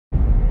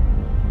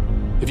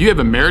If you have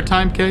a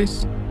maritime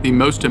case, the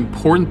most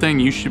important thing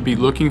you should be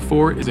looking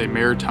for is a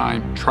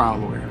maritime trial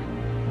lawyer.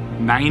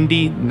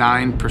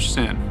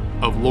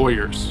 99% of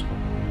lawyers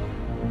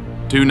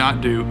do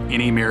not do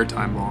any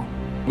maritime law.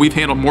 We've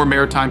handled more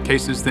maritime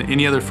cases than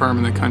any other firm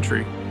in the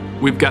country.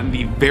 We've gotten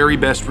the very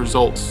best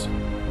results,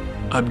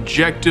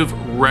 objective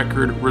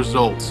record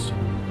results.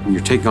 When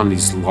you're taking on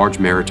these large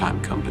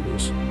maritime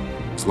companies,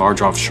 these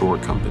large offshore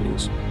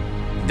companies,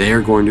 they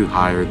are going to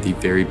hire the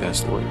very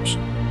best lawyers.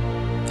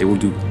 They will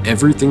do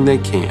everything they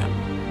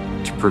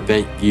can to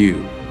prevent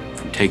you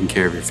from taking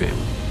care of your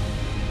family.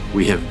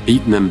 We have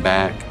beaten them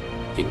back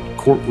in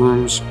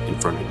courtrooms, in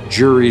front of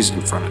juries, in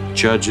front of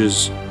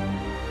judges.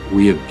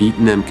 We have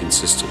beaten them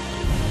consistently.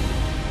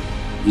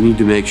 You need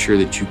to make sure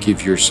that you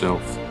give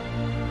yourself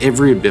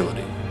every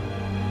ability,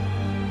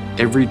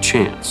 every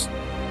chance,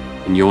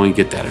 and you only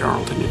get that at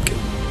Arnold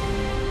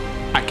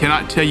Itkin. I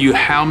cannot tell you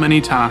how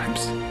many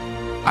times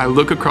I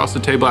look across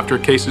the table after a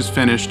case is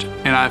finished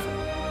and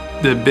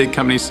the big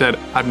company said,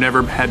 I've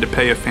never had to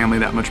pay a family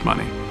that much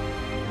money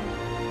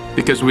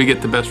because we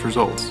get the best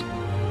results.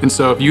 And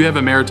so if you have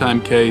a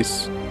maritime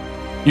case,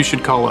 you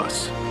should call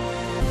us.